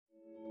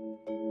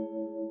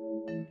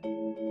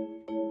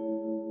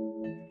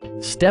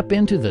Step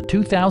into the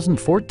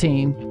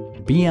 2014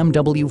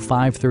 BMW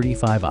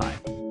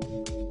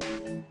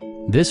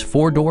 535i. This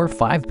four-door,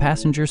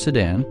 five-passenger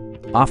sedan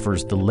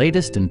offers the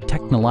latest in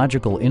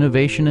technological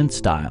innovation and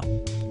style.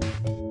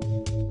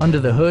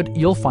 Under the hood,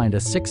 you'll find a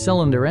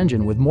six-cylinder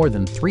engine with more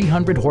than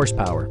 300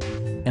 horsepower,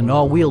 and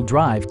all-wheel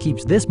drive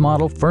keeps this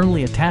model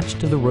firmly attached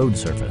to the road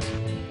surface.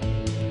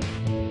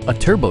 A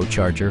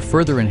turbocharger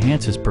further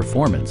enhances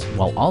performance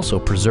while also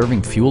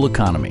preserving fuel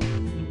economy.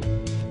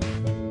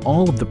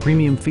 All of the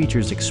premium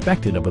features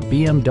expected of a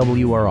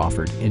BMW are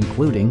offered,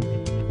 including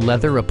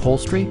leather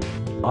upholstery,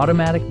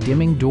 automatic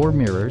dimming door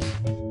mirrors,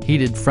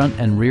 heated front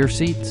and rear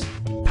seats,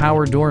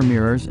 power door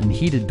mirrors and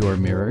heated door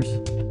mirrors,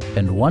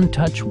 and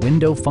one-touch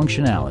window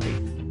functionality.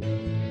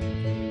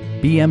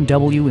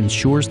 BMW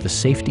ensures the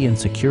safety and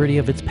security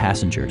of its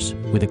passengers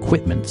with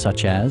equipment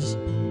such as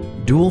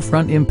dual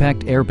front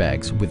impact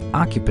airbags with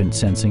occupant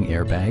sensing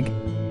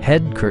airbag,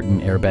 head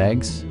curtain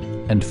airbags,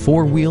 and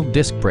four-wheel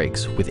disc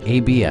brakes with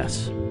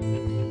ABS.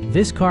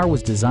 This car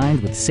was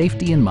designed with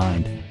safety in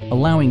mind,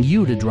 allowing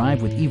you to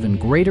drive with even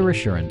greater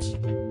assurance.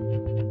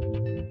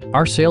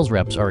 Our sales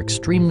reps are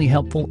extremely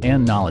helpful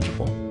and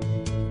knowledgeable.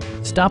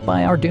 Stop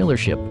by our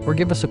dealership or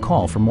give us a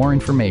call for more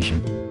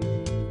information.